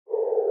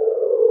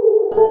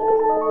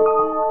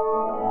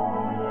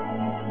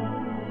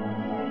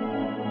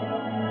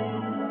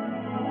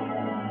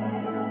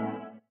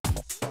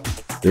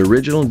The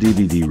original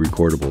DVD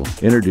recordable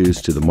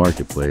introduced to the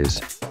marketplace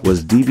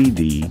was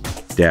dvd+r,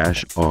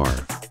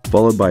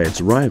 followed by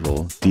its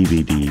rival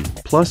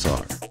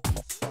dvd+r.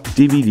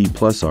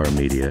 dvd+r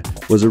media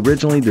was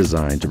originally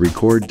designed to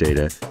record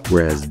data,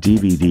 whereas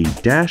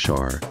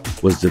dvd-r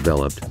was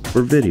developed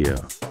for video.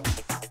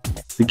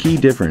 The key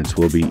difference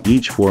will be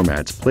each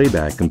format's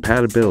playback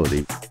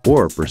compatibility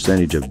or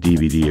percentage of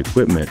DVD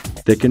equipment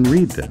that can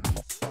read them.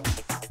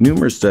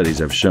 Numerous studies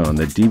have shown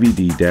that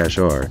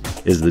dvd-r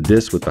is the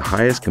disc with the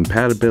highest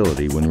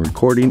compatibility when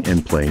recording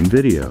and playing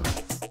video.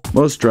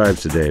 Most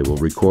drives today will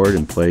record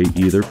and play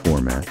either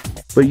format,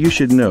 but you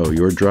should know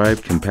your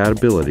drive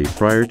compatibility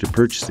prior to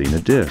purchasing a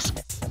disc.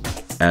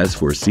 As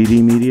for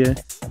CD media,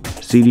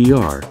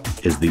 CDR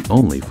is the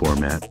only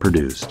format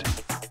produced.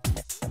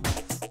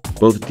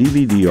 Both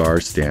DVD-R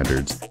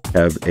standards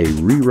have a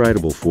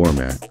rewritable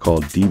format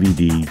called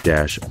dvd-rw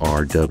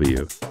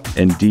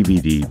and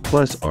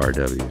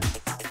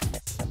dvd+rw.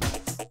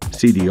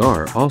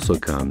 CDR also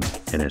comes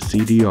in a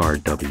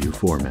CDRW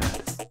format.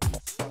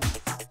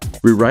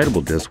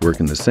 Rewritable discs work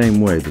in the same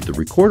way that the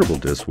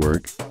recordable discs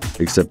work,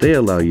 except they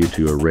allow you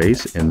to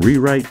erase and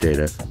rewrite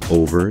data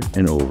over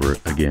and over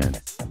again.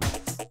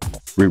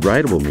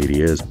 Rewritable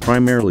media is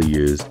primarily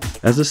used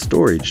as a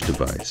storage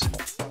device.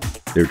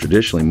 They're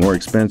traditionally more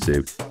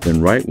expensive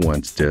than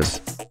write-once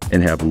discs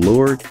and have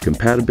lower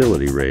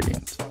compatibility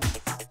ratings.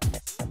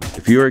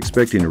 If you are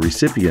expecting a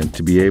recipient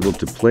to be able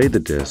to play the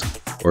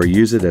disc or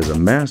use it as a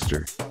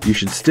master, you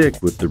should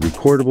stick with the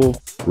recordable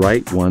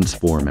write-once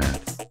format.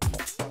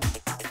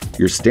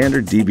 Your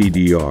standard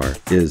DVD-R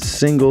is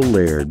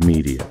single-layered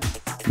media,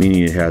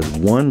 meaning it has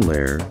one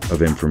layer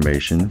of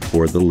information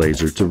for the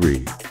laser to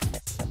read.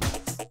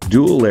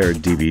 Dual-layered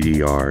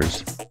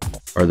DVD-Rs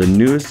are the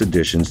newest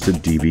additions to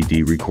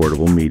DVD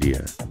recordable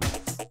media.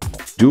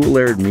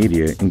 Dual-layered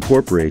media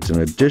incorporates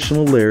an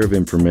additional layer of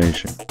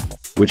information,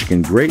 which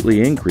can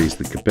greatly increase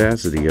the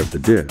capacity of the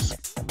disc.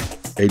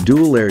 A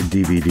dual-layered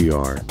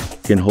DVD-R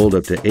can hold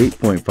up to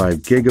 8.5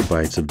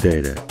 gigabytes of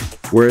data,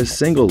 whereas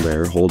single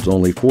layer holds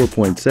only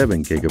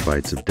 4.7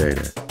 gigabytes of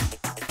data.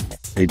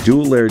 A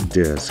dual-layered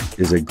disc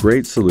is a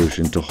great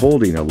solution to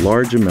holding a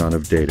large amount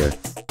of data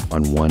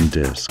on one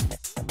disc.